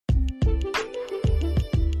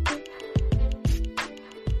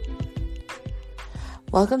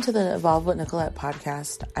Welcome to the Evolve with Nicolette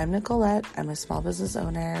podcast. I'm Nicolette. I'm a small business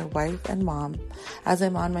owner, wife, and mom. As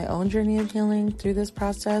I'm on my own journey of healing through this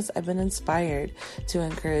process, I've been inspired to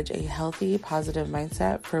encourage a healthy, positive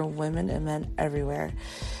mindset for women and men everywhere.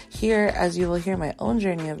 Here, as you will hear my own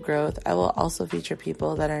journey of growth, I will also feature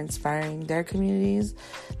people that are inspiring their communities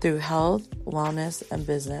through health, wellness, and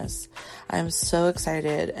business. I'm so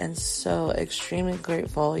excited and so extremely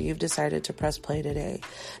grateful you've decided to press play today.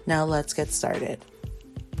 Now let's get started.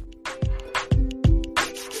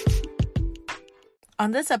 On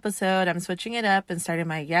this episode, I'm switching it up and starting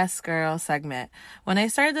my Yes Girl segment. When I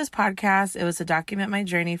started this podcast, it was to document my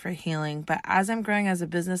journey for healing, but as I'm growing as a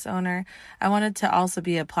business owner, I wanted to also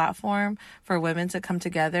be a platform for women to come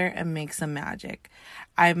together and make some magic.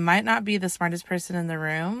 I might not be the smartest person in the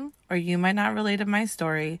room, or you might not relate to my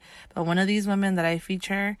story, but one of these women that I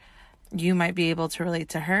feature, you might be able to relate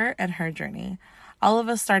to her and her journey. All of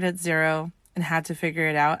us started at zero and had to figure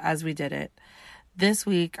it out as we did it. This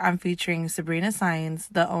week, I'm featuring Sabrina Saenz,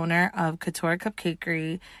 the owner of Couture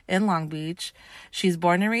Cupcakery in Long Beach. She's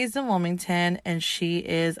born and raised in Wilmington, and she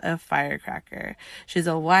is a firecracker. She's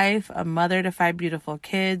a wife, a mother to 5 beautiful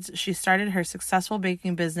kids. She started her successful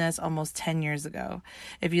baking business almost 10 years ago.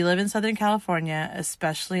 If you live in Southern California,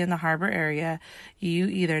 especially in the harbor area, you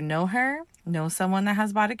either know her, know someone that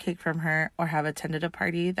has bought a cake from her, or have attended a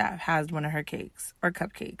party that has one of her cakes or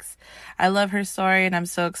cupcakes. I love her story, and I'm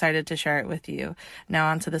so excited to share it with you. Now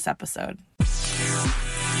on to this episode.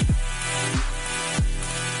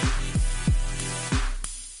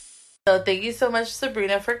 So thank you so much,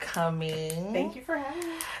 Sabrina, for coming. Thank you for having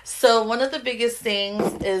me. So one of the biggest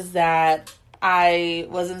things is that I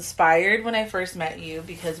was inspired when I first met you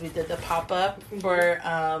because we did the pop-up for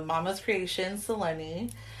Mama's Creation,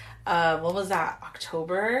 Selene. What was that?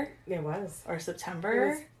 October? It was. Or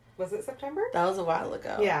September? Was it September? That was a while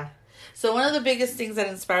ago. Yeah. So one of the biggest things that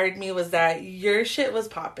inspired me was that your shit was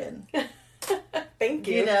popping. Thank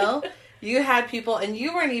you. You know? You had people, and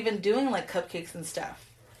you weren't even doing like cupcakes and stuff.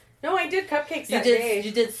 No, I did cupcakes that day. You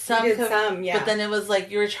did some. Yeah. But then it was like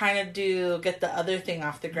you were trying to get the other thing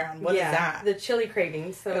off the ground. What is that? The chili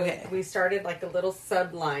cravings. So we started like a little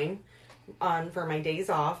sub line for my days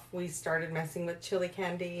off. We started messing with chili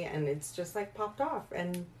candy, and it's just like popped off,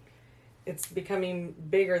 and it's becoming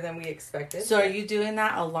bigger than we expected. So are you doing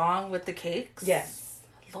that along with the cakes? Yes.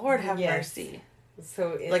 Lord have mercy.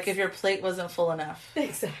 So it's... like if your plate wasn't full enough.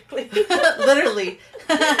 Exactly. Literally.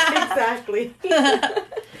 Exactly.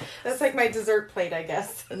 That's like my dessert plate, I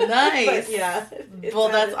guess. Nice. But yeah. Well,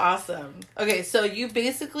 that's awesome. Okay, so you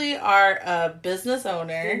basically are a business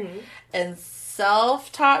owner and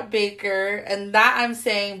self-taught baker, and that I'm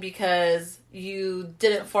saying because you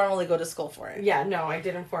didn't formally go to school for it. Yeah, no, I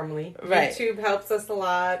didn't formally. Right. YouTube helps us a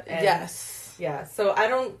lot. And yes. Yeah, so I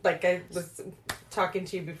don't, like I was talking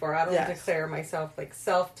to you before, I don't declare myself like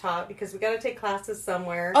self-taught because we got to take classes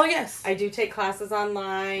somewhere. Oh, yes. I do take classes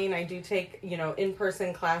online. I do take,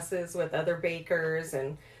 in-person classes with other bakers,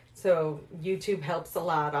 and so YouTube helps a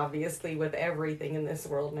lot, obviously, with everything in this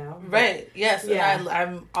world now. Right. Yes. Yeah. And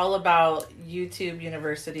I'm all about YouTube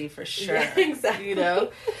University for sure. Yeah, exactly.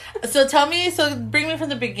 So bring me from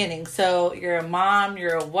the beginning. So you're a mom,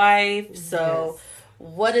 you're a wife. So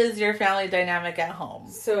what is your family dynamic at home?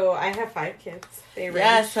 So I have 5 kids. They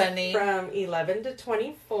range from 11 to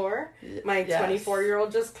 24. My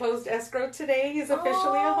 24-year-old just closed escrow today. He's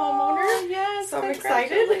officially a homeowner. Yes, so I'm excited.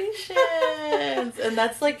 Congratulations. And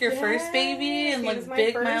that's like your first baby and like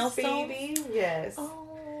big milestone. Baby. Yes.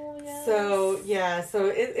 Oh, yes.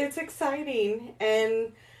 So it's exciting.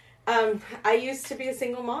 And I used to be a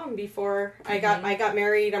single mom before I got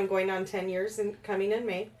married. I'm going on 10 years and coming in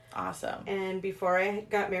May. Awesome. And before I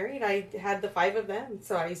got married, I had the 5 of them.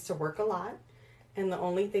 So I used to work a lot. And the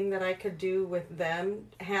only thing that I could do with them,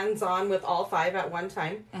 hands-on with all 5 at one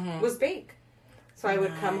time, was bake. So I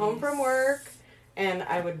would come home from work, and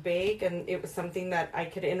I would bake, and it was something that I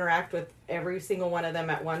could interact with every single one of them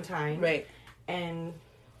at one time. Right. And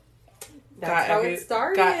that's how it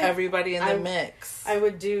started. Got everybody in the mix. I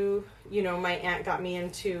would do, my aunt got me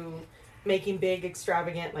into making big,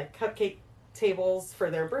 extravagant, like, cupcake tables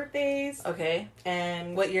for their birthdays. Okay.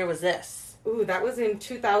 And what year was this? Ooh, that was in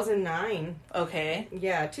 2009. Okay.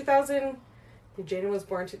 Yeah, 2000. Jaden was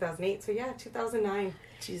born in 2008, so yeah, 2009.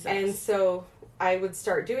 Jesus. And so I would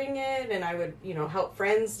start doing it, and I would, help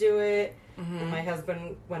friends do it. And my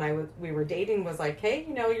husband, when we were dating, was like, hey,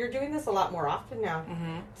 you're doing this a lot more often now.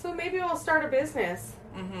 So maybe I'll start a business.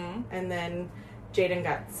 And then Jaden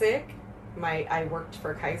got sick. I worked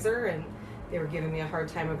for Kaiser, and they were giving me a hard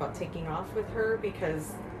time about taking off with her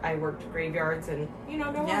because I worked graveyards, and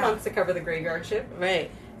no one wants to cover the graveyard shift.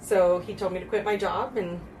 Right. So he told me to quit my job,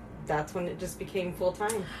 and that's when it just became full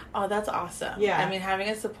time. Oh, that's awesome. Yeah. I mean, having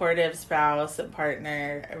a supportive spouse and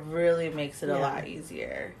partner really makes it a lot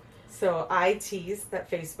easier. So I tease that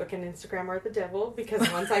Facebook and Instagram are the devil,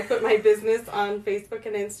 because once I put my business on Facebook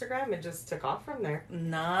and Instagram, it just took off from there.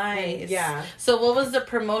 Nice. And, yeah. So what was the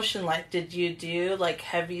promotion like? Did you do like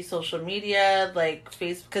heavy social media, like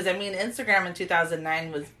Facebook? Because I mean, Instagram in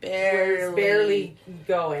 2009 was barely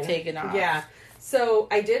going, taken off. Yeah. So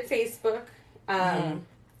I did Facebook.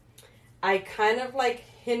 I kind of like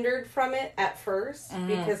hindered from it at first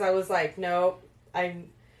because I was like, no, I'm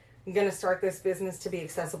going to start this business to be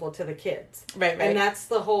accessible to the kids. Right. And that's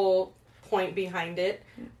the whole point behind it.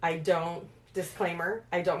 Disclaimer,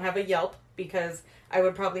 I don't have a Yelp, because I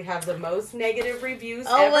would probably have the most negative reviews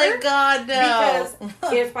ever. Oh my God, no.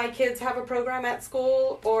 Because if my kids have a program at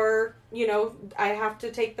school, or, you know, I have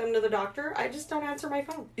to take them to the doctor, I just don't answer my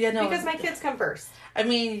phone. Yeah, no. Because my kids come first. I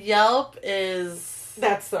mean, Yelp is...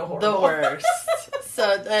 That's so horrible. The worst.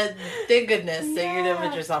 So, thank goodness that you didn't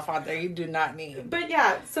put yourself on there. You do not need. But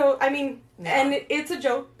yeah, so, I mean, and it's a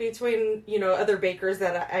joke between, you know, other bakers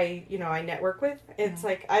that I network with. It's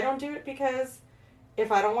like, I don't do it because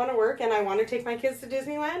if I don't want to work and I want to take my kids to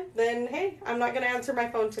Disneyland, then, hey, I'm not going to answer my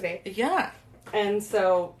phone today. Yeah. And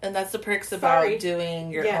so... And that's the perks about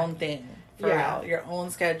doing your own thing. For real. Your own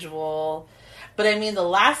schedule. But I mean, the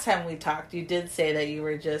last time we talked, you did say that you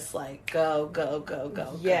were just like, go.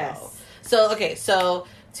 Yes. So, okay, so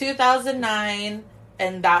 2009,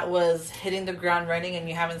 and that was hitting the ground running, and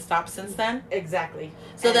you haven't stopped since then? Exactly.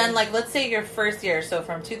 So then, like, let's say your first year, so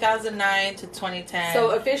from 2009 to 2010.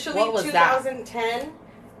 So officially, what was 2010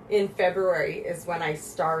 in February is when I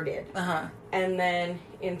started. Uh-huh. And then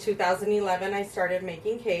in 2011, I started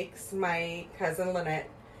making cakes. My cousin Lynette,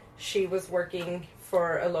 she was working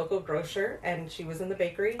for a local grocer, and she was in the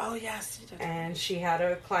bakery. Oh, yes, you did. And she had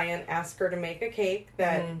a client ask her to make a cake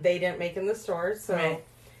that they didn't make in the store. So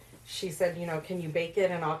she said, you know, can you bake it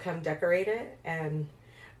and I'll come decorate it? And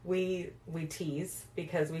we tease,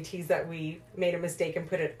 because we tease that we made a mistake and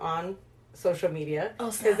put it on social media.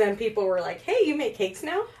 Oh, snap. Because then people were like, hey, you make cakes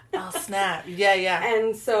now? Oh, snap. Yeah.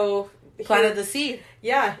 And so... Planted the seed.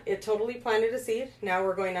 Yeah, it totally planted a seed. Now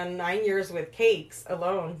we're going on 9 years with cakes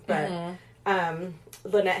alone. But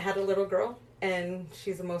Lynette had a little girl, and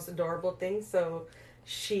she's the most adorable thing. So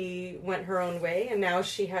she went her own way, and now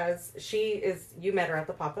you met her at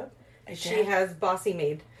the pop-up. She has Bossy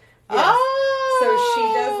Maid. Yes. Oh! So she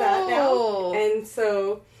does that now. And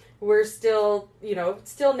so we're still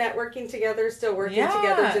networking together, still working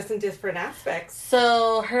together, just in different aspects.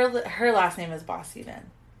 So her last name is Bossy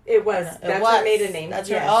then? It was. That's her maiden name. That's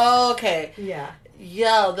right. Oh, okay. Yeah.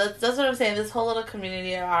 Yo, that's what I'm saying. This whole little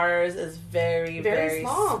community of ours is very, very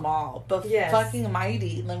small. But fucking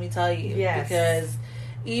mighty, let me tell you. Yes. Because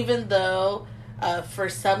even though for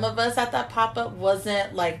some of us at that pop-up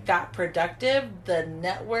wasn't like that productive, the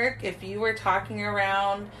network, if you were talking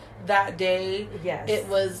around that day, it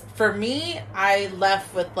was, for me, I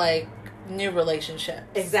left with like new relationships.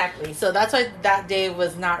 Exactly. So that's why that day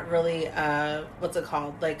was not really what's it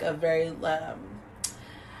called, like a very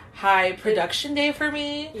high production day for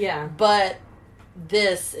me. Yeah. But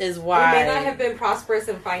this is why we may not have been prosperous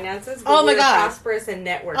in finances, but oh my we were God, prosperous in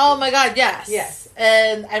networking. Oh my God, yes.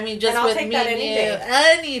 And I mean, just and I'll with take me that and any you, day.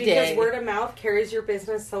 any day, because word of mouth carries your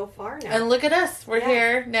business so far now. And look at us, we're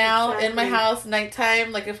here now in my house,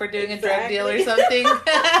 nighttime, like if we're doing a drug deal or something.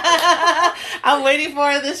 I'm waiting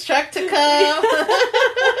for this truck to come.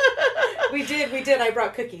 We did. I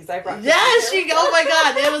brought cookies. Oh my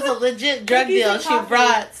God, it was a legit drug deal. She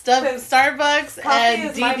brought stuff from Starbucks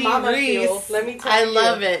and DD Reese. Let me tell you. I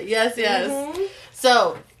love it. Yes. Mm-hmm.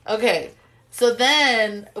 So, okay. So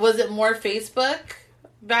then, was it more Facebook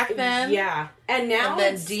back then? Yeah. And now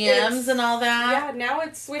then DMs and all that? Yeah, now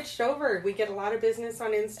it's switched over. We get a lot of business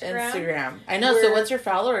on Instagram. I know. So what's your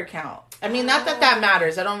follower count? I mean, not that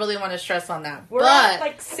matters. I don't really want to stress on that. We're at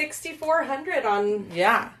like 6,400 on...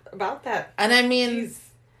 Yeah. About that. And I mean,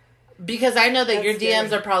 because I know that your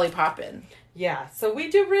DMs are probably popping. Yeah. So we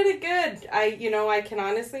do really good. I can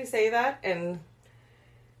honestly say that, and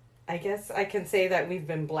I guess I can say that we've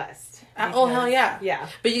been blessed. Oh, hell yeah. Yeah.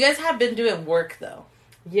 But you guys have been doing work, though.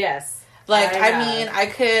 Yes. Like,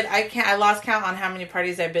 I lost count on how many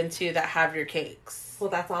parties I've been to that have your cakes. Well,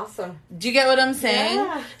 that's awesome. Do you get what I'm saying?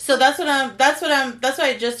 Yeah. So that's what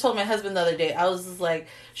I just told my husband the other day. I was just like,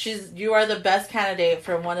 you are the best candidate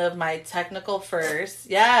for one of my technical firsts.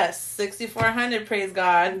 Yes, 6,400, praise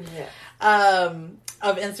God. Yeah.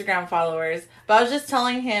 Of Instagram followers. But I was just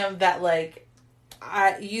telling him that, like,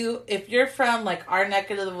 if you're from like our neck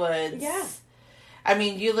of the woods, I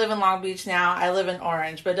mean, you live in Long Beach now. I live in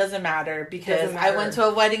Orange, but it doesn't matter because Doesn't matter. I went to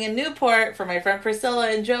a wedding in Newport for my friend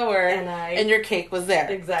Priscilla and Joer, and your cake was there.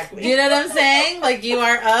 Exactly. Do you know what I'm saying? Like, you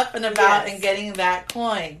are up and about Yes. and getting that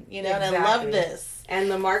coin, you know, and I love this. And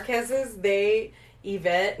the Marquezes,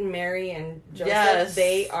 Yvette and Mary and Joseph, Yes.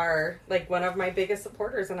 they are like one of my biggest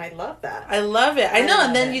supporters, and I love that. I love it. I know. love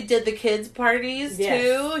And then it. you did the kids' parties, Yes.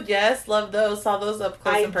 too. Yes, love those. Saw those up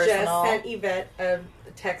close and personal. I just sent Yvette a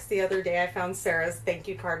text the other day. I found Sarah's thank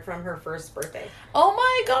you card from her first birthday. Oh,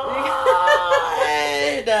 my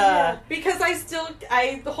God. Yeah, because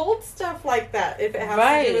I hold stuff like that if it has to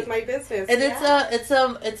Right. do with my business. And Yeah.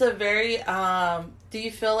 it's a very do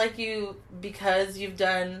you feel like because you've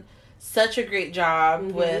done such a great job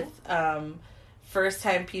Mhm. with first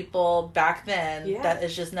time people back then, Yeah. that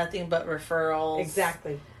is just nothing but referrals.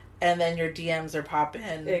 Exactly. And then your DMs are popping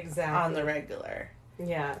Exactly. on the regular.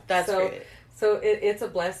 Yeah. That's great. So it's a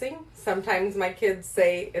blessing. Sometimes my kids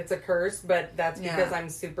say it's a curse, but that's because Yeah. I'm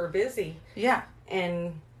super busy. Yeah.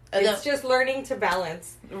 And And it's just learning to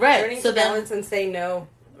balance. Right. Learning So to then balance and say no.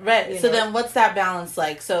 right. you So know. then what's that balance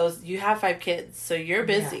like? So you have 5 kids, so you're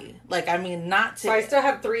busy. Like, I mean, not to So I still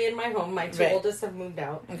have 3 in my home. My 2 Right. oldest have moved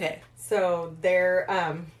out. Okay. So they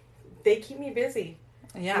keep me busy.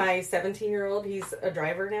 Yeah. My 17-year-old, he's a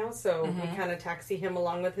driver now, so Mhm. we kind of taxi him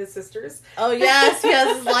along with his sisters. Oh yes, he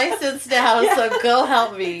has his license now, Yeah. so go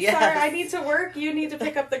help me. Yes. Sorry, I need to work. You need to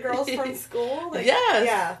pick up the girls from school. Like, Yes.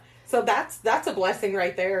 Yeah. So that's a blessing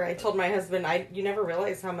right there. I told my husband, you never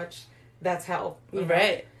realize how much that's helped. you know?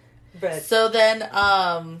 Right. But So then,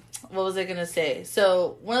 what was I gonna say?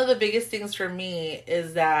 So one of the biggest things for me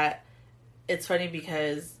is that it's funny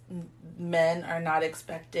because men are not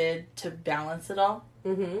expected to balance it all,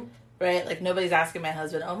 mhm. right? Like, nobody's asking my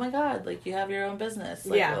husband, "Oh my God, like, you have your own business."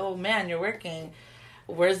 Like, Yeah. "Oh man, you're working.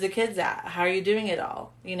 Where's the kids at? How are you doing it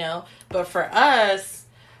all?" You know. But for us,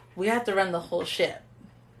 we have to run the whole ship.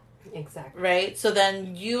 Exactly. Right? So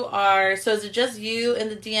then so is it just you in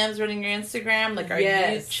the DMs running your Instagram? Like, are you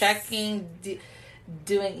Yes. checking,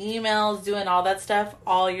 doing emails, doing all that stuff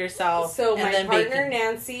all yourself? So and my then partner baking?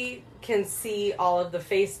 Nancy can see all of the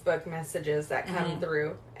Facebook messages that come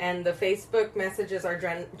through, and the Facebook messages are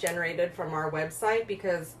generated from our website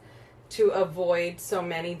because to avoid so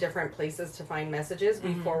many different places to find messages,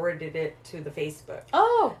 we forwarded it to the Facebook.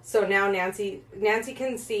 Oh, So now Nancy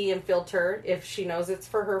can see and filter if she knows it's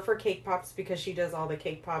for her for cake pops because she does all the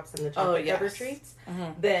cake pops and the chocolate cover yes. treats.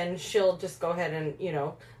 Mhm. Then she'll just go ahead and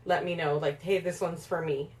let me know like, hey, this one's for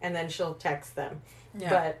me, and then she'll text them. yeah.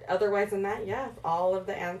 But otherwise than that, yeah, all of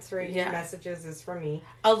the answering Yeah. messages is for me.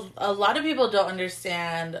 A lot of people don't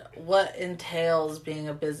understand what entails being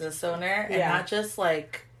a business owner, and Yeah. not just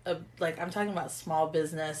like I'm talking about small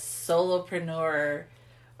business, solopreneur.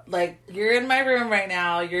 Like, you're in my room right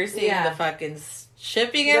now, you're seeing Yeah. the fucking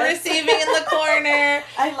shipping and Yes. receiving in the corner.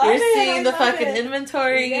 I love You're it. seeing I the love fucking it.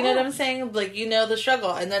 inventory, you know Yeah. what I'm saying? Like, the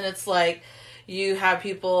struggle. And then it's like, you have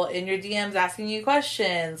people in your DMs asking you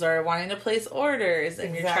questions or wanting to place orders,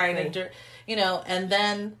 and you're trying to, and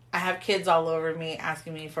then I have kids all over me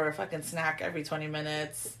asking me for a fucking snack every 20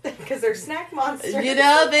 minutes. Because they're snack monsters.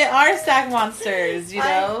 They are snack monsters,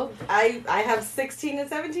 I have 16 and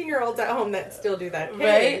 17-year-olds at home that still do that.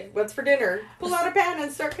 Hey, Right? what's for dinner? Pull out a pan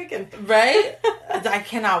and start cooking. Right? I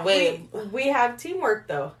cannot wait. We have teamwork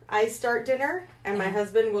though. I start dinner and my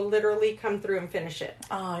husband will literally come through and finish it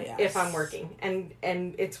Oh, yes. if I'm working. And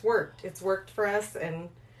it's worked. It's worked for us, and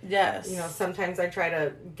Yes. sometimes I try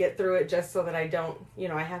to get through it just so that I don't,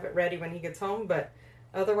 I have it ready when he gets home, but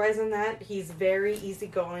otherwise than that, he's very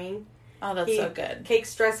easygoing. Oh, that's so good. Cakes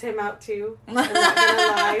stress him out too. I'm not gonna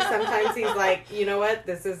lie. Sometimes he's like, you know what,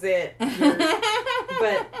 this is it.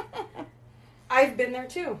 But I've been there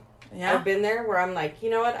too. Yeah. I've been there where I'm like, you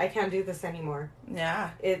know what, I can't do this anymore.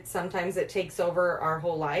 Yeah. Sometimes it takes over our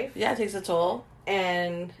whole life. Yeah, it takes a toll.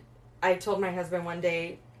 And I told my husband one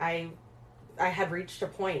day I had reached a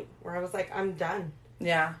point where I was like, I'm done.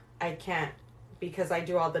 Yeah. I can't, because I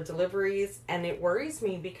do all the deliveries, and it worries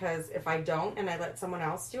me because if I don't and I let someone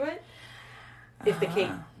else do it, if the cake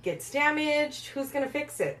gets damaged, who's going to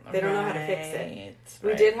fix it? They don't know how to fix it.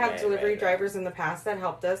 We did have delivery drivers in the past that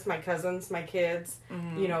helped us, my cousins, my kids,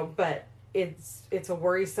 but it's a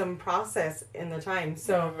worrisome process in the time.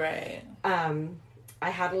 So right. I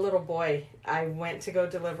had a little boy. I went to go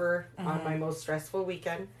deliver on my most stressful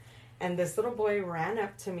weekend, and this little boy ran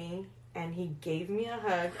up to me and he gave me a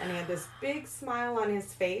hug, and he had this big smile on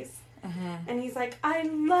his face. And he's like, I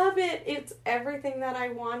love it. It's everything that I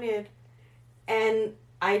wanted. And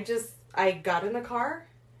I got in the car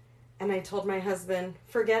and I told my husband,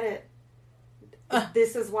 forget it.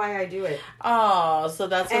 This is why I do it. Oh, so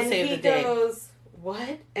that's what And saved he the day. goes,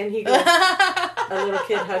 what? And he goes, a little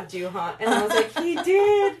kid hugged you, huh? And I was like, he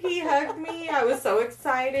did. He hugged me. I was so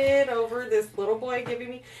excited over this little boy giving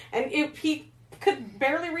me, and he could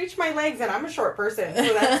barely reach my legs, and I'm a short person,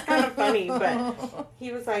 so that's kind of funny. But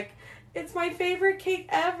he was like, it's my favorite cake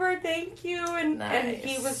ever. Thank you. And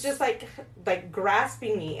he was just like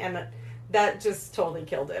grasping me, and that just totally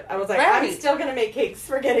killed it. I was like, right. I'm still going to make cakes.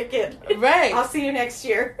 Forget it, kid. Right. I'll see you next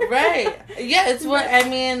year. Right. Yeah, it's what, I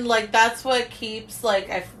mean, like, that's what keeps, like,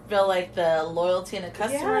 I feel like the loyalty in a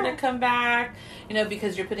customer to come back, you know,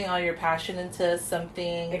 because you're putting all your passion into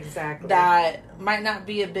something exactly that might not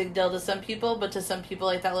be a big deal to some people, but to some people,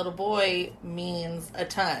 like that little boy, means a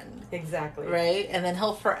ton. Exactly. Right? And then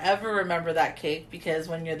he'll forever remember that cake because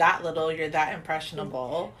when you're that little, you're that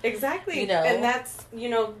impressionable. Exactly. You know? And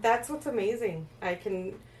that's what's amazing. I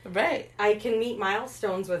can meet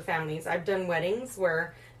milestones with families. I've done weddings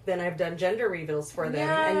where then I've done gender reveals for them,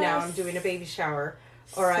 and now I'm doing a baby shower.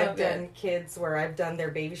 Or I've done kids where I've done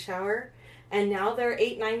their baby shower, and now they're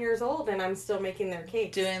 8, 9 years old, and I'm still making their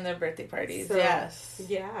cakes. Doing their birthday parties, so, yes.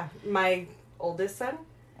 Yeah. My oldest son,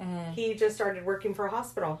 he just started working for a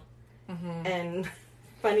hospital. Mm-hmm. And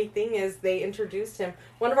funny thing is, they introduced him.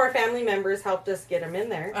 One of our family members helped us get him in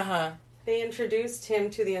there. Uh-huh. They introduced him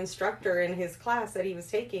to the instructor in his class that he was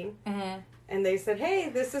taking. Mm-hmm. And they said, hey,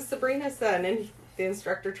 this is Sabrina's son. And the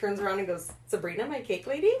instructor turns around and goes, Sabrina, my cake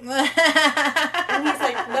lady? And he's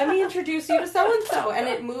like, let me introduce you to so-and-so. And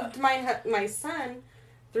it moved my son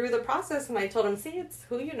through the process, and I told him, see, it's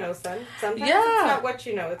who you know, son. Sometimes it's not what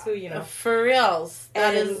you know, it's who you know. For reals.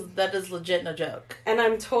 That is legit, no joke. And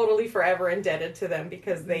I'm totally forever indebted to them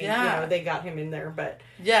because they they got him in there. But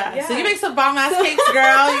yeah. So you make some bomb-ass cakes,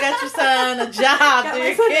 girl. You got your son a job.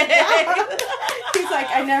 He's like,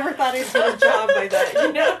 I never thought I'd get a job by that,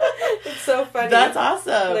 you know? It's so funny. That's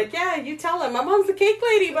awesome. Like, yeah, you tell him, my mom's the cake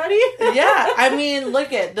lady, buddy. Yeah, I mean,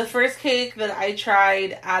 look at the first cake that I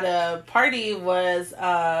tried at a party was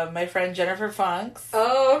my friend Jennifer Funk's.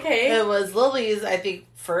 Oh, okay. It was Lily's, I think,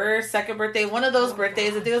 first, second birthday. One of those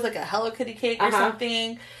birthdays. I think it was like a Hello Kitty cake or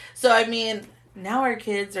something. So, I mean, now our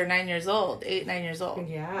kids are 9 years old, 8, 9 years old.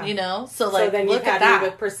 Yeah. You know? So, like, so then look at that.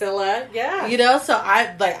 with Priscilla. Yeah. You know? So,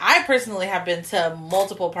 I personally have been to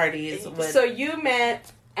multiple parties with... So, you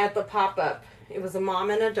met at the pop-up. It was a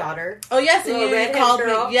mom and a daughter. Oh, yes. And you called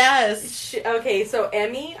me. Yes. Okay, so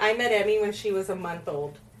Emmy, I met Emmy when she was a month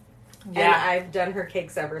old. Yeah. And I've done her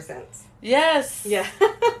cakes ever since. Yes. Yeah.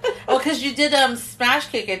 Well, because you did smash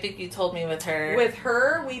cake, I think you told me with her. With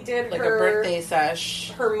her, we did like a birthday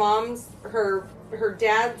sesh. Her mom's, her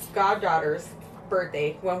dad's goddaughter's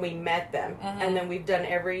birthday when we met them. Mm-hmm. And then we've done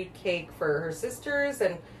every cake for her sisters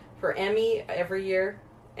and for Emmy every year.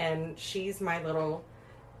 And she's my little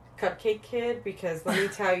cupcake kid because let me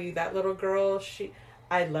tell you, that little girl,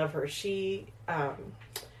 I love her.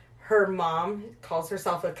 Her mom calls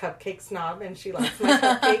herself a cupcake snob, and she likes my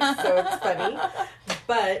cupcakes, so it's funny.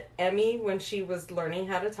 But Emmy, when she was learning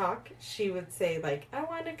how to talk, she would say, like, I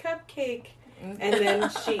want a cupcake. And then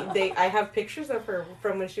I have pictures of her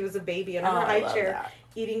from when she was a baby in her high chair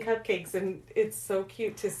eating cupcakes, and it's so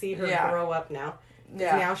cute to see her grow up now.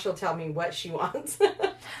 Yeah. Now she'll tell me what she wants.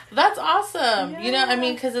 That's awesome. Yeah. You know, I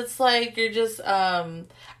mean, because it's like you're just...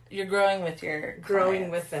 you're growing with your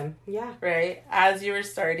clients, with them. Yeah. Right? As you were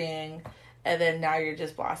starting, and then now you're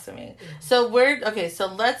just blossoming. Mm-hmm. So so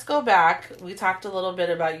let's go back. We talked a little bit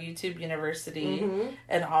about YouTube University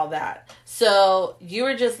and all that. So you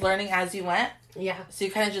were just learning as you went? Yeah. So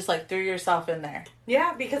you kind of just like threw yourself in there.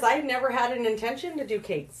 Yeah, because I never had an intention to do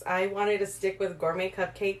cakes. I wanted to stick with gourmet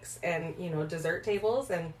cupcakes and, dessert tables.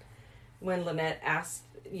 And when Lynette asked,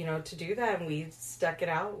 to do that and we stuck it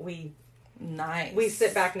out, Nice. We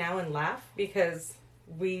sit back now and laugh because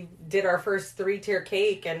we did our first 3-tier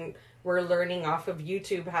cake and we're learning off of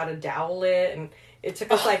YouTube how to dowel it, and it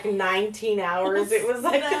took us like 19 hours. It was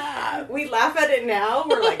like, we laugh at it now.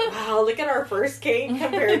 We're like, wow, look at our first cake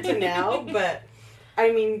compared to now. But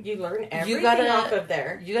I mean, you learn everything off of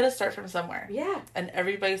there. You got to start from somewhere. Yeah. And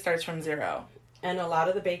everybody starts from zero. And a lot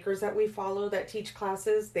of the bakers that we follow that teach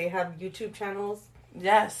classes, they have YouTube channels.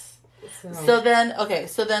 Yes. So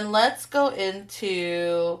then let's go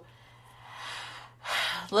into,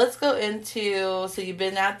 so you've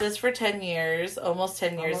been at this for 10 years, almost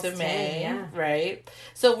 10 years in May, right?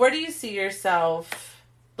 So where do you see yourself,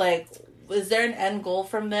 like, is there an end goal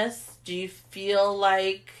from this? Do you feel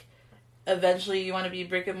like eventually you want to be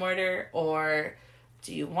brick and mortar, or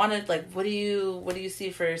do you want to, like, what do you see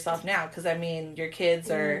for yourself now? Because, I mean, your kids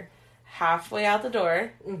are halfway out the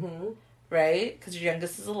door. Mm-hmm. Right? Because your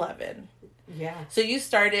youngest is 11. Yeah. So you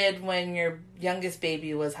started when your youngest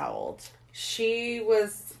baby was how old? She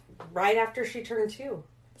was right after she turned 2.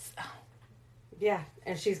 Yeah,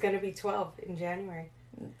 and she's going to be 12 in January.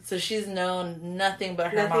 So she's known nothing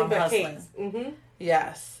but her mom hustling. Cakes. Mm-hmm.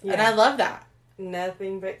 Yes. Yeah. And I love that.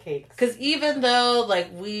 Nothing but cakes. Because even though, like,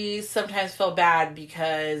 we sometimes feel bad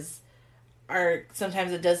because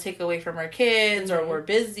sometimes it does take away from our kids or we're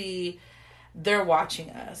busy, they're watching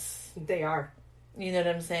us. They are. You know what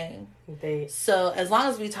I'm saying? So as long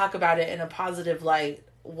as we talk about it in a positive light,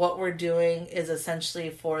 what we're doing is essentially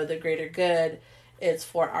for the greater good. It's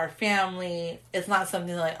for our family. It's not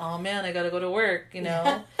something like, oh man, I gotta go to work, you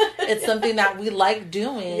know? It's something that we like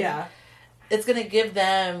doing. Yeah. It's gonna give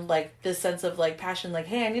them, like, this sense of, like, passion, like,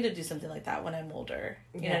 hey, I need to do something like that when I'm older.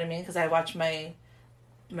 You know what I mean? Because I watch my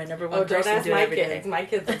number one person do it every day. My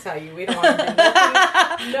kids will tell you, we don't want to do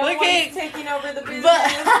nothing. No one's taking over the business.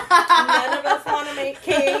 None of us want to make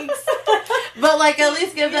cakes. But, like, at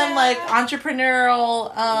least give them, like,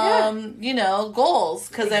 entrepreneurial, you know, goals.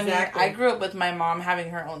 Because, exactly. I mean, I grew up with my mom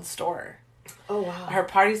having her own store. Oh, wow. Her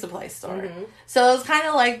party supply store. Mm-hmm. So it was kind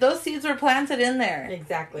of like those seeds were planted in there.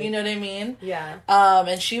 Exactly. You know what I mean? Yeah.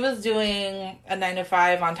 And she was doing a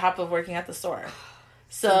 9-to-5 on top of working at the store.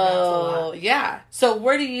 So, yeah. So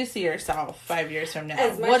where do you see yourself 5 years from now?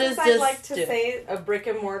 As much what as does I'd this like to do? say a brick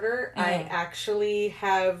and mortar, I actually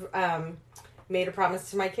have made a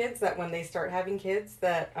promise to my kids that when they start having kids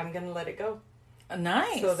that I'm going to let it go.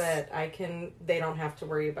 Nice. So that they don't have to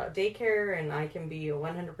worry about daycare and I can be a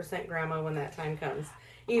 100% grandma when that time comes.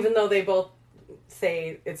 Even though they both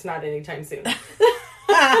say it's not anytime soon. Which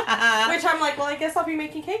I'm like, well, I guess I'll be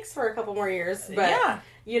making cakes for a couple more years. But,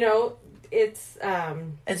 you know, it's...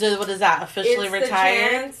 and so what is that? Officially retired?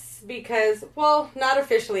 The chance because, well, not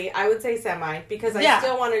officially. I would say semi. Because I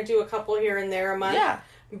still want to do a couple here and there a month. Yeah.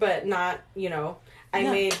 But not, you know... I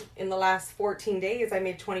made, in the last 14 days, I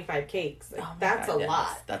made 25 cakes. Like, that's a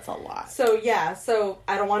lot. That's a lot. So, yeah. So,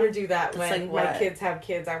 I don't want to do that when my kids have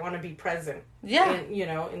kids. I want to be present. Yeah.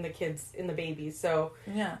 In the kids, in the babies. So,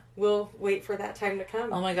 we'll wait for that time to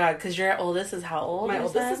come. Oh, my God. Because your oldest is how old? My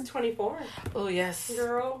oldest is 24. Oh, yes.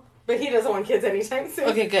 Girl. But he doesn't want kids anytime soon.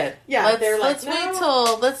 Okay, good. Yeah, let's wait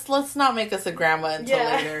till let's not make us a grandma until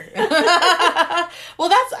later. Well,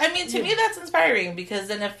 to me that's inspiring because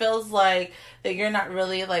then it feels like that you're not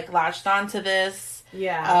really like latched onto this.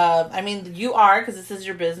 Yeah. I mean, you are because this is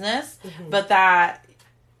your business, but that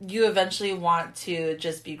you eventually want to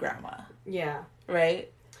just be grandma. Yeah.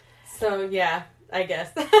 Right. So yeah, I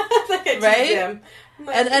guess. Right.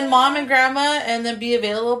 Like, and mom and grandma, and then be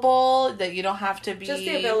available, that you don't have to be... Just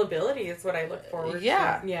the availability is what I look forward to.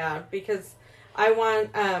 Yeah, because I want...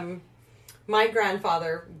 my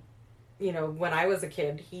grandfather, you know, when I was a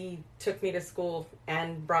kid, he took me to school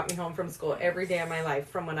and brought me home from school every day of my life,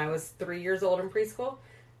 from when I was 3 years old in preschool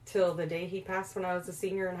till the day he passed when I was a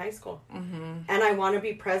senior in high school. Mm-hmm. And I want to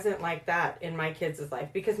be present like that in my kids' life,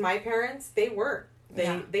 because my parents, they work.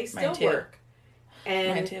 They still work.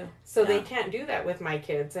 And so they can't do that with my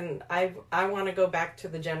kids, and I want to go back to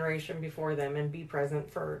the generation before them and be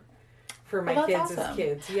present for my kids as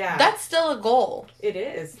kids. Yeah, that's still a goal. It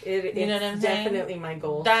is. You know what I'm saying? Definitely my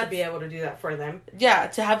goal to be able to do that for them. Yeah,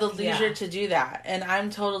 to have the leisure to do that, and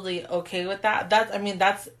I'm totally okay with that.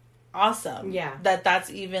 That's awesome. Yeah,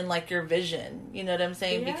 that's even like your vision. You know what I'm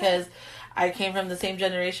saying? Yeah. Because I came from the same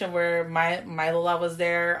generation where my Lola was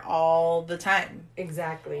there all the time.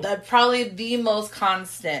 Exactly. That probably the most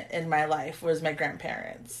constant in my life was my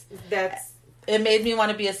grandparents. It made me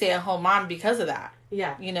want to be a stay-at-home mom because of that.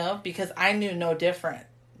 Yeah. You know, because I knew no different.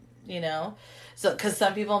 You know, so because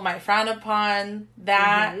some people might frown upon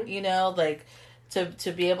that. You know, like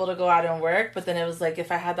to be able to go out and work, but then it was like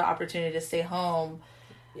if I had the opportunity to stay home.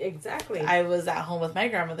 Exactly. I was at home with my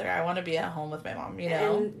grandmother. I want to be at home with my mom, you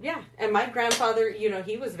know? And my grandfather, you know,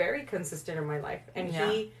 he was very consistent in my life. And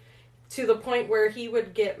he, to the point where he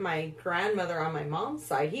would get my grandmother on my mom's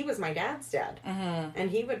side, he was my dad's dad. Mm-hmm. And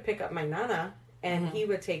he would pick up my nana, and he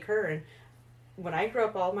would take her. And when I grew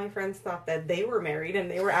up, all my friends thought that they were married, and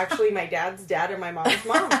they were actually my dad's dad and my mom's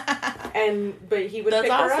mom. But he would pick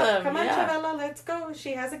her up. Come on, Chavela, let's go.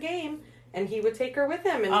 She has a game. And he would take her with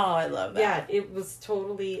him. And I love that. Yeah, it was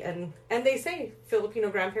totally... And they say Filipino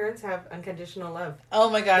grandparents have unconditional love. Oh,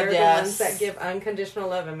 my God, They're the ones that give unconditional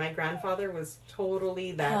love. And my grandfather was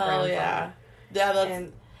totally that grandfather. Yeah,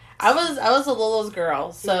 that's... I was a Lolo's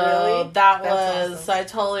girl. So really? That's awesome. So I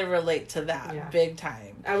totally relate to that big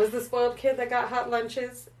time. I was the spoiled kid that got hot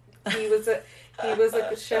lunches. He was a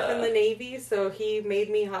chef in the Navy, so he made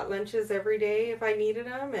me hot lunches every day if I needed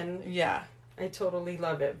them. And I totally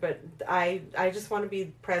love it, but I just want to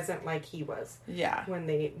be present like he was. Yeah. When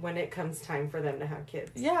it comes time for them to have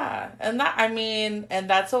kids. Yeah, and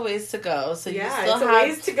that's a ways to go. So yeah, you still it's a have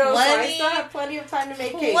ways to go. So I still have plenty of time to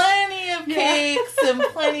make cakes. Plenty of cakes and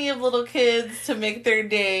plenty of little kids to make their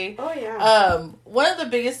day. Oh yeah. One of the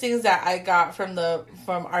biggest things that I got from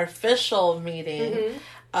our official meeting,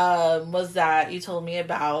 was that you told me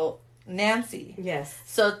about Nancy. Yes.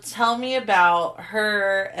 So tell me about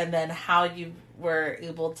her, and then how you were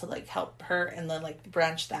able to like help her, and then like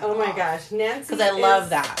branch that. Oh my gosh, Nancy! Because I love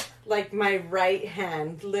that. Like my right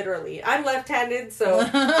hand, literally. I'm left-handed, so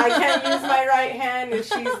I can't use my right hand, and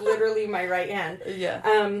she's literally my right hand. Yeah.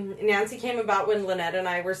 Nancy came about when Lynette and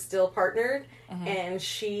I were still partnered, and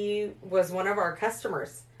she was one of our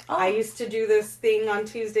customers. Oh. I used to do this thing on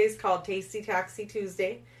Tuesdays called Tasty Taxi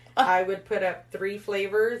Tuesday. I would put up 3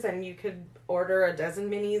 flavors, and you could order a dozen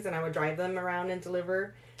minis, and I would drive them around and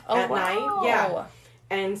deliver at night. Yeah.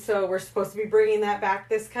 And so we're supposed to be bringing that back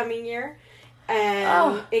this coming year.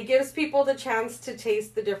 And it gives people the chance to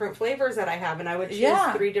taste the different flavors that I have. And I would choose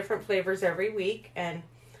 3 different flavors every week. And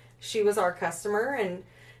she was our customer, and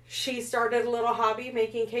she started a little hobby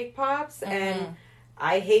making cake pops. And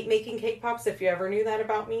I hate making cake pops, if you ever knew that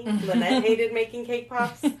about me. Lynette hated making cake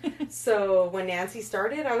pops. So when Nancy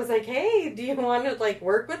started, I was like, hey, do you want to like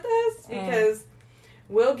work with us? Because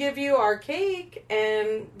we'll give you our cake,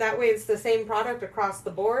 and that way it's the same product across the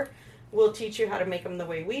board. We'll teach you how to make them the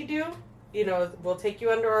way we do. You know, we'll take you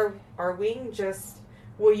under our wing. Just,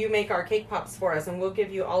 will you make our cake pops for us? And we'll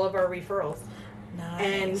give you all of our referrals. Nice.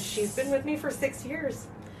 And she's been with me for 6 years.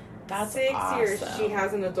 That's 6 awesome. years. She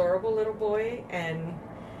has an adorable little boy, and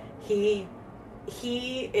he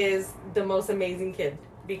is the most amazing kid,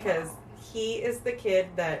 because he is the kid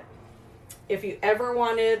that, if you ever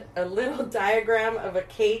wanted a little diagram of a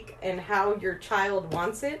cake and how your child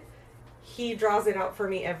wants it, he draws it out for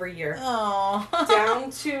me every year. Aww.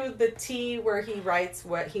 Down to the T where he writes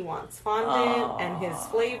what he wants. Fondant and his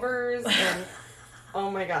flavors, and oh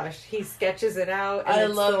my gosh, he sketches it out, and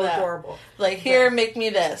it's so adorable. Like, here, make me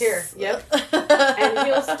this. Here, yep. And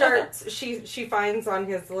he'll start, she finds on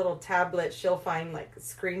his little tablet, she'll find like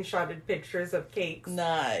screenshotted pictures of cakes.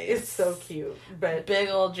 Nice. It's so cute. But big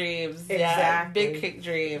old dreams. Exactly. Yeah, big cake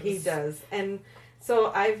dreams. He does. And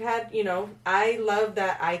so I've had, I love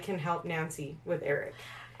that I can help Nancy with Eric.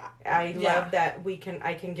 I love that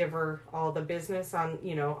I can give her all the business on,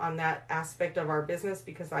 on that aspect of our business,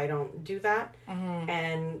 because I don't do that. Mm-hmm.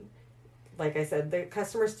 And like I said, the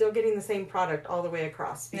customer's still getting the same product all the way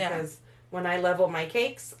across, because when I level my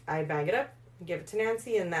cakes, I bag it up, give it to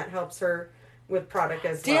Nancy, and that helps her with product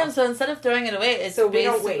as well. Damn, so instead of throwing it away, it's so we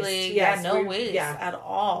basically, don't waste. Yes, no waste at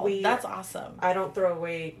all. That's awesome. I don't throw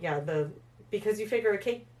away, because you figure a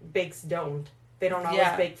cake bakes domed. They don't always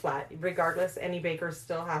bake flat. Regardless, any baker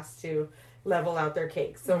still has to level out their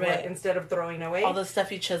cakes. So instead of throwing away, all the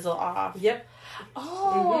stuff you chisel off. Yep.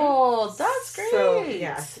 Oh, that's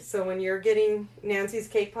great. So when you're getting Nancy's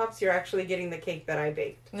cake pops, you're actually getting the cake that I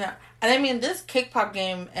baked. Yeah. And I mean, this cake pop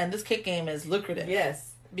game and this cake game is lucrative.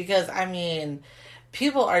 Yes. Because, I mean,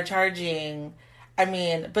 people are charging,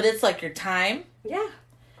 but it's like your time. Yeah.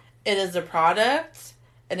 It is the product.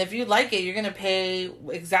 And if you like it, you're going to pay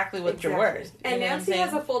exactly what you're worth. And Nancy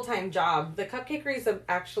has a full-time job. The cupcakery is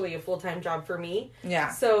actually a full-time job for me. Yeah.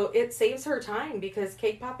 So it saves her time, because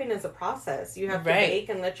cake popping is a process. You have to bake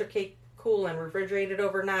and let your cake cool and refrigerate it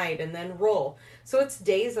overnight and then roll. So it's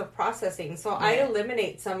days of processing. So I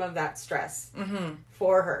eliminate some of that stress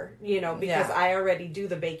for her, because I already do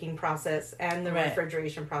the baking process and the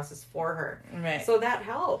refrigeration process for her. Right. So that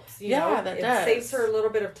helps. That does. It saves her a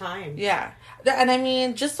little bit of time. Yeah.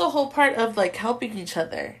 And just the whole part of like helping each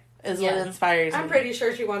other is what inspires me. I'm pretty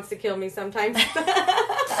sure she wants to kill me sometimes. When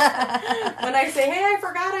I say, hey, I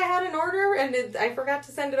forgot I had an order and I forgot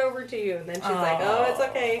to send it over to you. And then she's like, oh, it's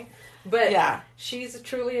okay. But she's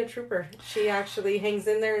truly a trooper. She actually hangs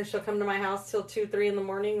in there, and she'll come to my house till 2, 3 in the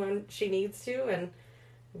morning when she needs to, and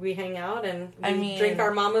we hang out and we drink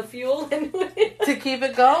our mama fuel and to keep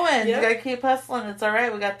it going. You gotta keep hustling. It's all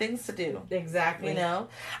right. We got things to do. Exactly.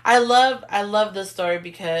 I love this story,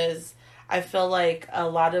 because I feel like a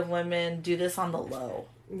lot of women do this on the low.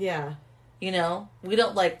 Yeah. We don't we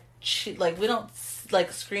don't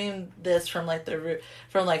scream this from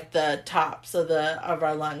the tops of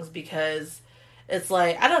our lungs, because it's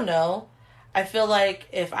like, I don't know. I feel like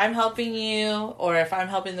if I'm helping you, or if I'm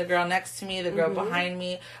helping the girl next to me, the girl behind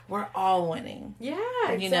me, we're all winning. Yeah,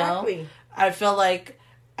 exactly. I feel like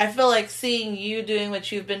I feel like seeing you doing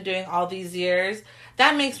what you've been doing all these years,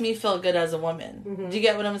 that makes me feel good as a woman. Mm-hmm. Do you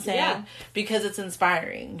get what I'm saying? Yeah. Because it's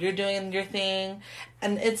inspiring. You're doing your thing,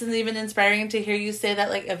 and it's even inspiring to hear you say that,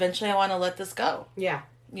 like, eventually I want to let this go. Yeah.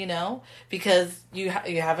 You know? Because you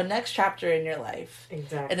have a next chapter in your life.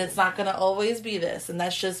 Exactly. And it's not going to always be this, and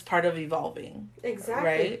that's just part of evolving. Exactly.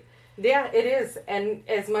 Right? Yeah, it is. And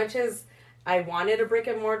as much as I wanted a brick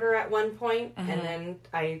and mortar at one point, Mm-hmm. and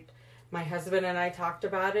then my husband and I talked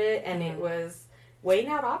about it, and Mm-hmm. it was weighing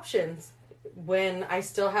out options when I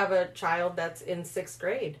still have a child that's in 6th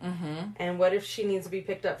grade. Mm-hmm. And what if she needs to be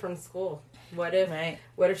picked up from school? What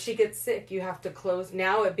if she gets sick? You have to close.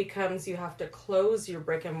 Now it becomes you have to close your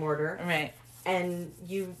brick and mortar. Right. And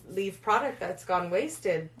you leave product that's gone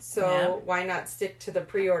wasted. So why not stick to the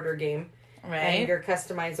pre-order game? Right. And your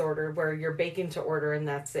customized order where you're baking to order and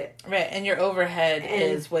that's it. Right. And your overhead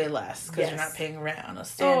is way less because you're not paying rent on a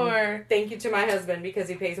store. And thank you to my husband because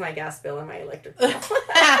he pays my gas bill and my electric bill.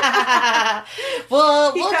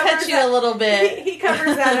 Well, we'll cut you a little bit. He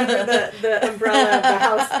covers that under the umbrella of the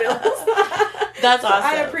house bills. That's awesome.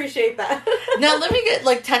 I appreciate that. Now, let me get,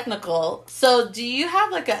 like, technical. So, do you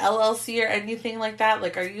have, like, a LLC or anything like that?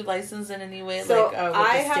 Like, are you licensed in any way? So, like, with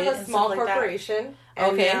I the have state a and small stuff like that? corporation.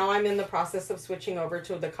 And Okay. now I'm in the process of switching over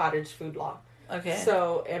to the cottage food law. Okay.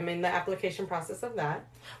 So, I'm in the application process of that.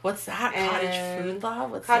 What's that? Cottage And food law?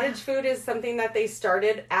 What's Cottage that? food is something that they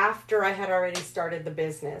started after I had already started the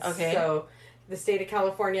business. Okay. So the state of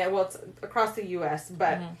California, well, it's across the U.S.,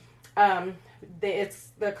 but it's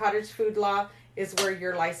the cottage food law is where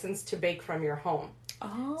you're licensed to bake from your home.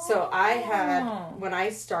 Oh. So I had, when I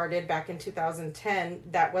started back in 2010,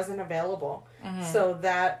 that wasn't available. So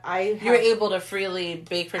that You were able to freely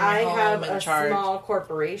bake from your home have and a charge. small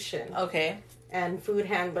corporation. Okay. And food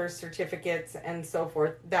handler certificates and so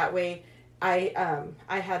forth. That way, I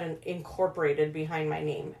had an incorporated behind my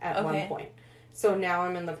name at one point. So now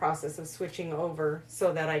I'm in the process of switching over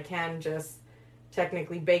so that I can just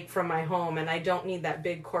technically bake from my home, and I don't need that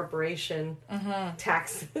big corporation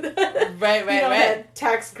tax. Right.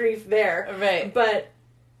 Tax grief there. Right. But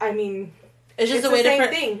I mean, It's just it's a way the to same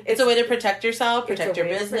thing. It's a way to protect yourself, protect your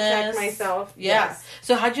way to business, protect myself. Yeah. Yes.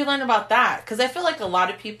 So how'd you learn about that? Because I feel like a lot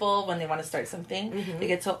of people, when they want to start something, they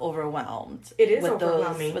get so overwhelmed. It is with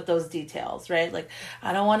overwhelming with those details, right? Like,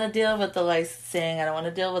 I don't want to deal with the licensing. I don't want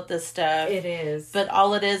to deal with this stuff. It is. But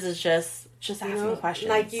all it is just asking questions.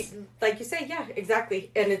 Like you say, yeah,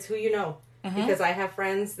 exactly. And it's who you know. Because I have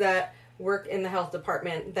friends that work in the health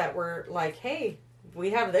department that were like, hey,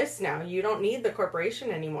 we have this now. You don't need the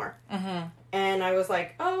corporation anymore. And I was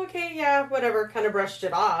like, oh, okay, yeah, whatever. Kind of brushed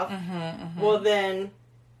it off. Well, then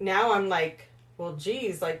now I'm like, well,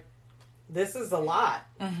 geez, like, this is a lot.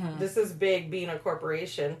 This is big being a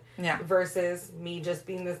corporation versus me just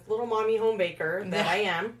being this little mommy home baker that I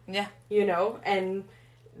am. Yeah. You know, and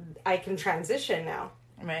I can transition now.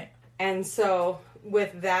 Right. And so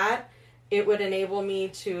with that, it would enable me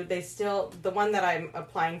to, the one that I'm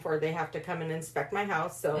applying for, they have to come and inspect my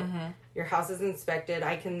house. So your house is inspected.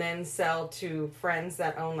 I can then sell to friends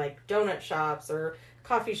that own like donut shops or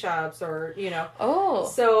coffee shops or, you know. Oh.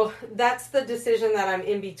 So that's the decision that I'm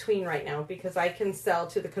in between right now, because I can sell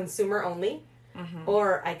to the consumer only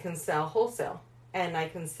or I can sell wholesale, and I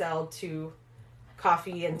can sell to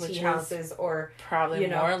coffee and tea houses, or probably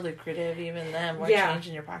more lucrative even then, more change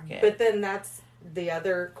in your pocket. But then that's the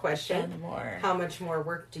other question. And more. How much more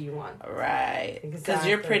work do you want? Right. Because Exactly.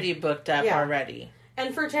 you're pretty booked up already.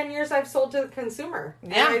 And for 10 years, I've sold to the consumer.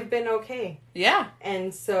 Yeah. And I've been okay. Yeah.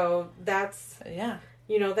 And so that's, Yeah.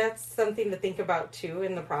 you know, that's something to think about too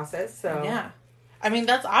in the process. So yeah. I mean,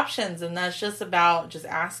 that's options, and that's just about just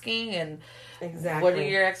asking and exactly. what are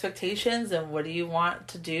your expectations and what do you want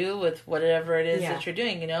to do with whatever it is that you're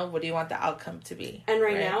doing, you know? What do you want the outcome to be? And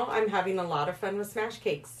right now, I'm having a lot of fun with smash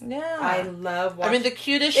cakes. Yeah. I love watching. I mean, the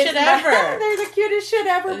cutest shit ever. They're the cutest shit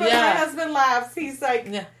ever, but my husband laughs. He's like,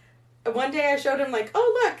 one day I showed him like,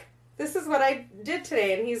 oh, look, this is what I did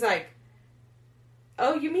today. And he's like,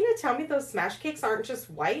 oh, you mean to tell me those smash cakes aren't just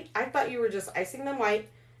white? I thought you were just icing them white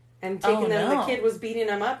and taking them. No. The kid was beating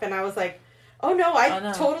them up, and I was like, oh no,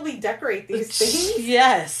 I totally decorate these things.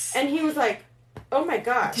 Yes. And he was like, oh my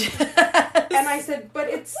gosh. And I said, but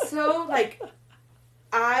it's so like,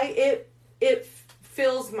 it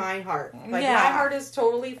fills my heart. Like my heart is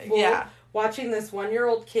totally full watching this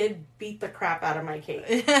 1-year-old kid beat the crap out of my cake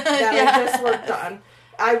that I just worked on.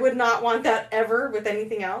 I would not want that ever with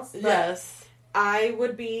anything else. But I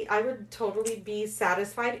would totally be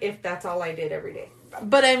satisfied if that's all I did every day.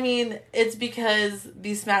 But I mean, it's because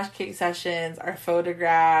these smash cake sessions are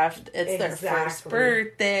photographed. It's their first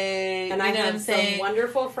birthday. And I have some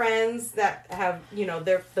wonderful friends that have,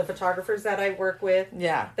 they're the photographers that I work with.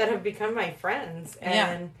 Yeah. That have become my friends.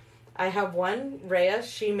 And I have one, Rhea,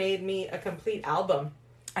 she made me a complete album.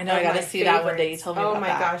 I know, I got to see that one day. You told me about that. Oh my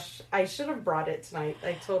gosh. I should have brought it tonight.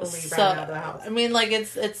 I totally ran out of the house. I mean, like,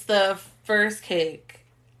 it's the first cake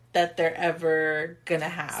that they're ever gonna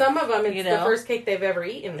have. Some of them, it's the first cake they've ever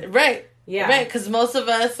eaten. Right. Yeah. Right, because most of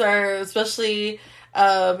us are, especially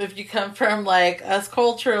if you come from, like, us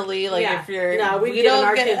culturally, like, if you're... No, we've given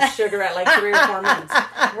our kids sugar at, like, 3 or 4 months.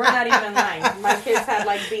 We're not even lying. My kids had,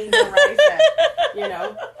 like, beans and rice at,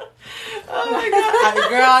 Oh, my God.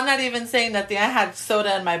 Girl, I'm not even saying nothing. I had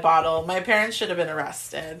soda in my bottle. My parents should have been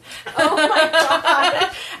arrested. Oh, my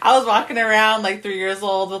God. I was walking around, like, 3 years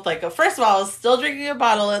old with, like, first of all, I was still drinking a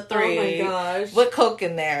bottle at 3. Oh, my gosh. With Coke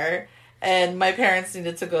in there. And my parents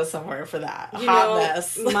needed to go somewhere for that. Hot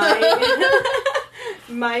mess.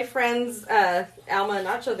 My friends, Alma and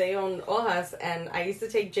Nacho, they own Ojas, and I used to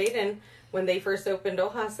take Jaden when they first opened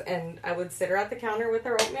Ojas, and I would sit her at the counter with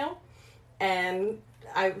her oatmeal, and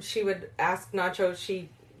she would ask Nacho,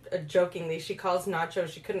 jokingly, she calls Nacho,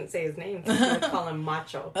 she couldn't say his name, so she would call him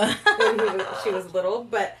Macho when she was little,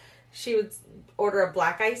 but she would order a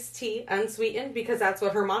black iced tea, unsweetened, because that's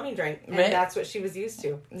what her mommy drank, and that's what she was used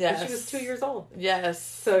to. Yes. And she was 2 years old. Yes.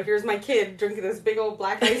 So here's my kid drinking this big old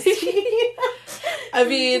black iced tea. I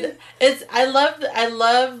mean, I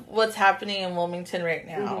love what's happening in Wilmington right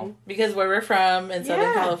now, because where we're from in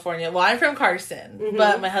Southern California. Well, I'm from Carson,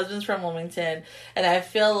 but my husband's from Wilmington, and I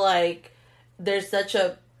feel like there's such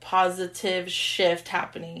a positive shift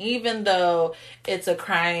happening, even though it's a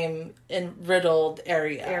crime riddled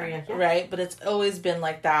area, right? But it's always been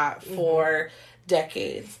like that for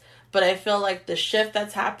decades. But I feel like the shift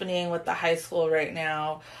that's happening with the high school right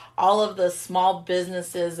now, all of the small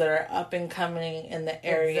businesses that are up and coming in the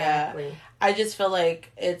area, I just feel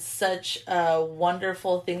like it's such a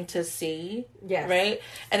wonderful thing to see, right?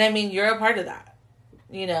 And I mean, you're a part of that.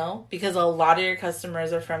 Because a lot of your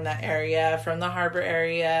customers are from that area, from the harbor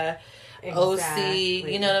area, OC,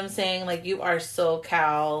 you know what I'm saying? Like, you are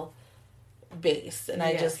SoCal based, and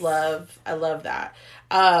I love that.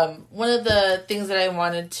 One of the things that I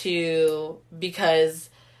wanted to, because,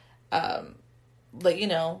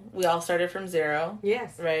 we all started from zero.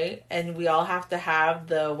 Yes. Right? And we all have to have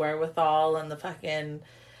the wherewithal and the fucking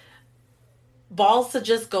balls to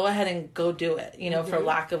just go ahead and go do it, for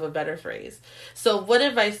lack of a better phrase. So what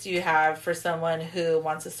advice do you have for someone who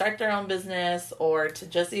wants to start their own business, or to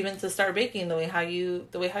just even to start baking the way how you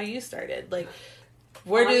started? Like,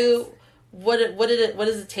 what does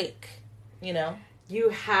it take? You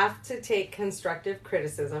have to take constructive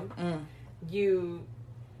criticism. You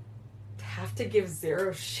have to give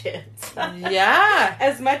zero shits. Yeah.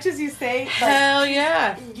 As much as you say, hell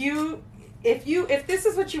yeah. If this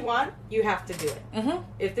is what you want, you have to do it.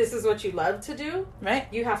 If this is what you love to do, right,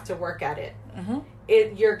 you have to work at it.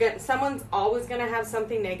 Someone's always going to have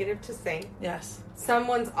something negative to say. Yes.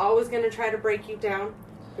 Someone's always going to try to break you down.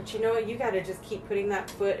 But you know what? You got to just keep putting that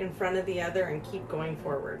foot in front of the other and keep going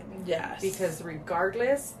forward. Yes. Because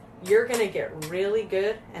regardless, you're going to get really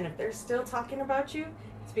good. And if they're still talking about you,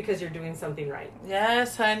 it's because you're doing something right.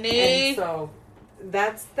 Yes, honey. And so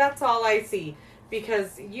that's all I see.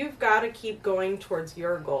 Because you've got to keep going towards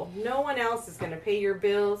your goal. No one else is going to pay your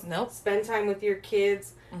bills. Nope. Spend time with your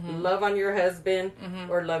kids. Love on your husband.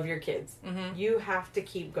 Or love your kids. You have to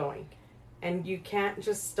keep going. And you can't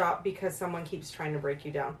just stop because someone keeps trying to break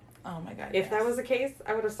you down. Oh my God. If that was the case,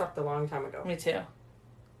 I would have stopped a long time ago. Me too.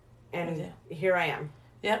 And here I am.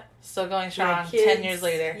 Yep. Still going strong 10 years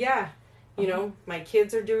later. Yeah. You know, my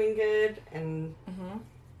kids are doing good. And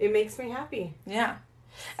it makes me happy. Yeah.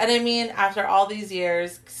 And I mean, after all these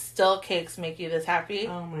years, still cakes make you this happy?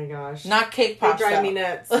 Oh my gosh. Not cake pops. They drive me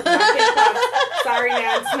nuts. Not cake pops. Sorry,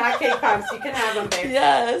 Nance. Not cake pops. You can have them, babe.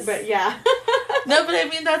 Yes. But yeah. No, but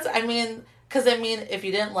because if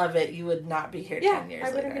you didn't love it, you would not be here 10 years later.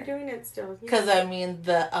 I wouldn't be doing it still. Because,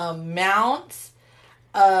 the amount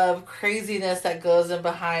of craziness that goes in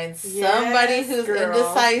behind somebody who's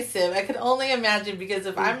indecisive. I can only imagine, because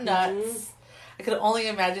if I'm nuts, I could only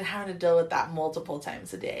imagine having to deal with that multiple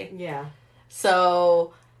times a day. Yeah.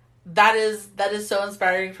 So that is so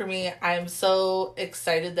inspiring for me. I'm so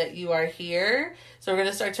excited that you are here. So we're going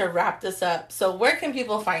to start to wrap this up. So where can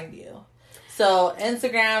people find you? So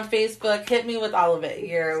Instagram, Facebook, hit me with all of it.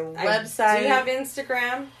 Your website. I do have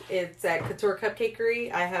Instagram. It's at Couture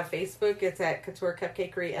Cupcakery. I have Facebook. It's at Couture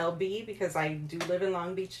Cupcakery LB, because I do live in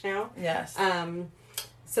Long Beach now. Yes.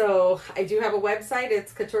 So I do have a website.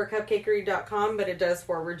 It's couturecupcakery.com, but it does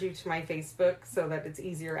forward you to my Facebook so that it's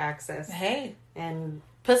easier access. Hey. And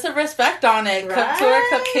put some respect on it. Right?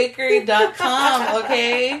 Couturecupcakery.com,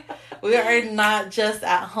 okay? We are not just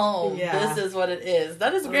at home. Yeah. This is what it is.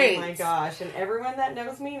 That is great. Oh my gosh. And everyone that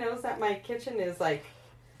knows me knows that my kitchen is like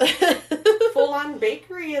full-on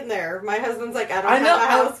bakery in there. My husband's like, I don't have a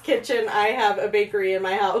house kitchen. I have a bakery in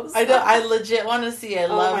my house. I know. I legit want to see it.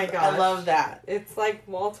 My gosh. I love that. It's like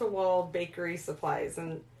wall-to-wall bakery supplies,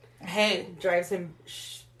 and hey, drives him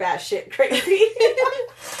batshit crazy.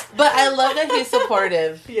 But I love that he's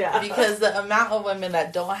supportive. Yeah. Because the amount of women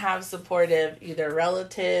that don't have supportive, either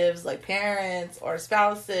relatives, like parents or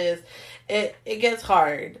spouses, it gets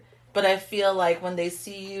hard. But I feel like when they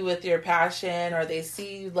see you with your passion or they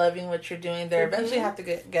see you loving what you're doing, they eventually have to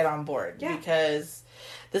get on board. Yeah. Because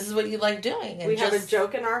this is what you like doing. And we have a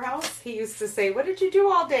joke in our house. He used to say, "What did you do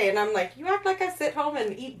all day?" And I'm like, "You act like I sit home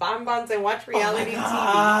and eat bonbons and watch reality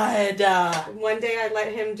TV." One day I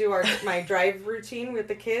let him do my drive routine with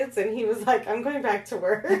the kids, and he was like, "I'm going back to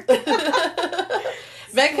work." Men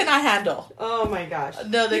cannot handle. Oh my gosh.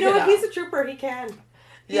 No, they cannot. He's a trooper. He can.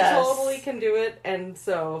 He totally can do it, and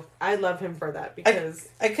so I love him for that because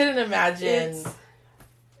I couldn't imagine,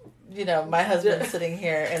 my husband sitting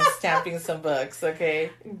here and stamping some books. Okay,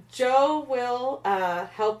 Joe will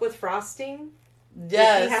help with frosting.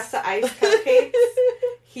 Yes, if he has to ice cupcakes.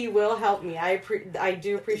 He will help me. I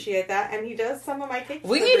do appreciate that, and he does some of my cakes.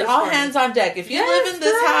 We need all hands on deck. If you live in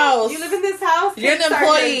this house, you're an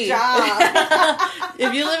employee.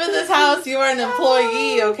 If you live in this house, you are an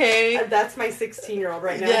employee. Okay, that's my 16-year-old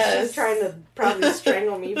right now. Yes. She's trying to probably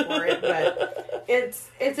strangle me for it, but it's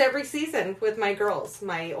every season with my girls.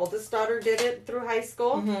 My oldest daughter did it through high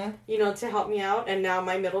school, to help me out, and now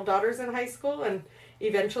my middle daughter's in high school, and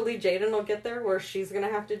eventually Jaden will get there where she's going to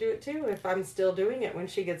have to do it too if I'm still doing it when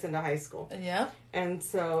she gets into high school. Yeah. And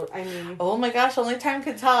so, I mean... Oh my gosh, only time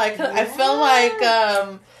could tell. I feel like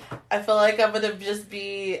I'm going to just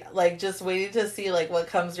be just waiting to see what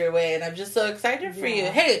comes your way, and I'm just so excited for you.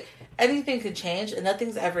 Hey, anything could change and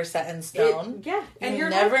nothing's ever set in stone. And your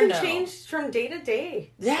life can change from day to day.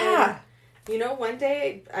 Yeah. And, one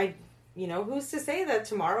day who's to say that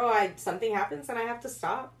tomorrow something happens and I have to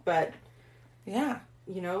stop, but yeah.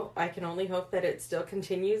 I can only hope that it still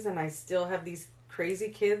continues and I still have these crazy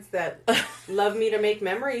kids that love me to make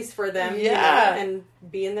memories for them and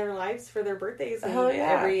be in their lives for their birthdays and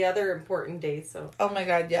every other important day. So oh my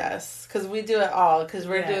God, yes. Because we do it all. Because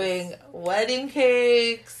we're doing wedding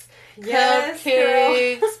cakes,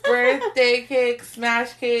 cupcakes, birthday cakes,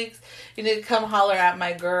 smash cakes. You need to come holler at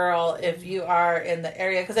my girl if you are in the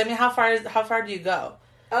area. Because, how far do you go?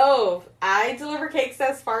 Oh, I deliver cakes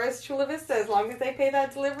as far as Chula Vista, as long as they pay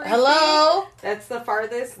that delivery Hello? fee. That's the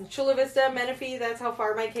farthest. Chula Vista, Menifee, that's how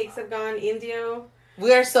far my cakes have gone. Indio.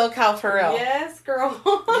 We are SoCal for real. Yes, girl.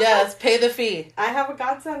 Yes, pay the fee. I have a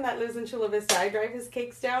godson that lives in Chula Vista. I drive his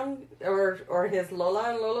cakes down, or his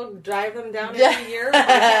Lola and Lolo drive them down every year when I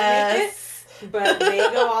can't make it. But they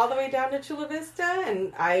go all the way down to Chula Vista,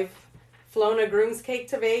 and I've flown a groom's cake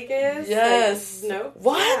to Vegas. Yes. No.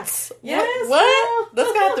 What? Yeah. Yes. What?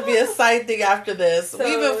 That's got to be a side thing after this. So,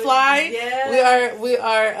 we even fly. Yes. We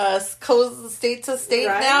are state to state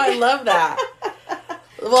now. I love that.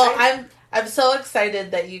 Well, I'm so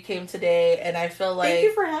excited that you came today, and I feel like thank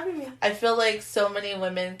you for having me. I feel like so many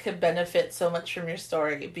women could benefit so much from your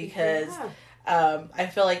story because I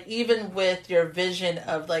feel like even with your vision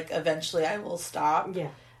of eventually I will stop.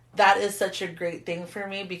 Yeah. That is such a great thing for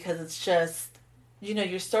me because it's just,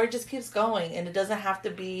 your story just keeps going and it doesn't have to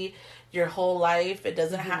be your whole life. It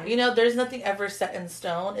doesn't have, there's nothing ever set in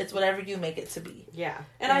stone. It's whatever you make it to be. Yeah.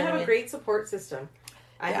 And I have a great support system.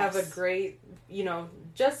 I have a great,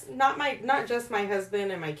 just not just my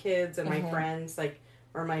husband and my kids and my friends,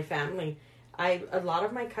 or my family. A lot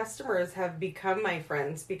of my customers have become my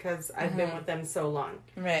friends because I've been with them so long.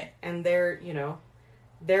 Right. And their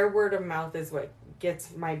word of mouth is what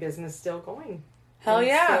gets my business still going. Hell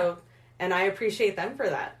yeah. And I appreciate them for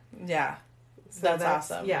that. Yeah. So that's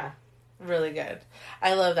awesome. Yeah. Really good.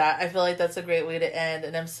 I love that. I feel like that's a great way to end,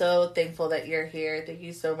 and I'm so thankful that you're here. Thank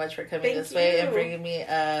you so much for coming this way and bringing me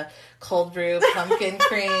a cold brew pumpkin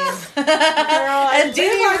cream and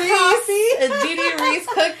Didi Reese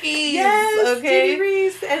cookies. Yes, okay. Didi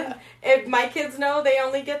Reese. And if my kids know, they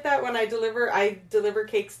only get that when I deliver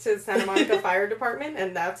cakes to Santa Monica Fire Department,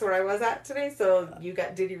 and that's where I was at today. So you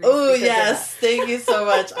got Didi Reese. Oh yes, thank you so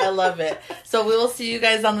much. I love it. So we will see you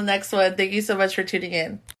guys on the next one. Thank you so much for tuning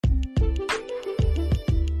in.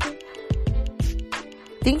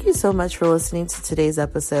 Thank you so much for listening to today's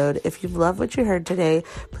episode. If you've loved what you heard today,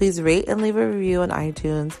 please rate and leave a review on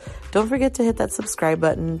iTunes. Don't forget to hit that subscribe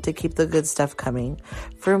button to keep the good stuff coming.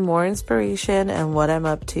 For more inspiration and what I'm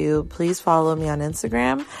up to, please follow me on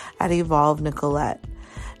Instagram at Evolve Nicolette.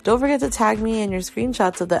 Don't forget to tag me in your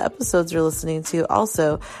screenshots of the episodes you're listening to.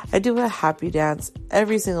 Also, I do a happy dance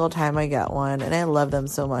every single time I get one, and I love them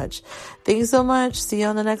so much. Thank you so much. See you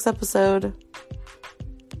on the next episode.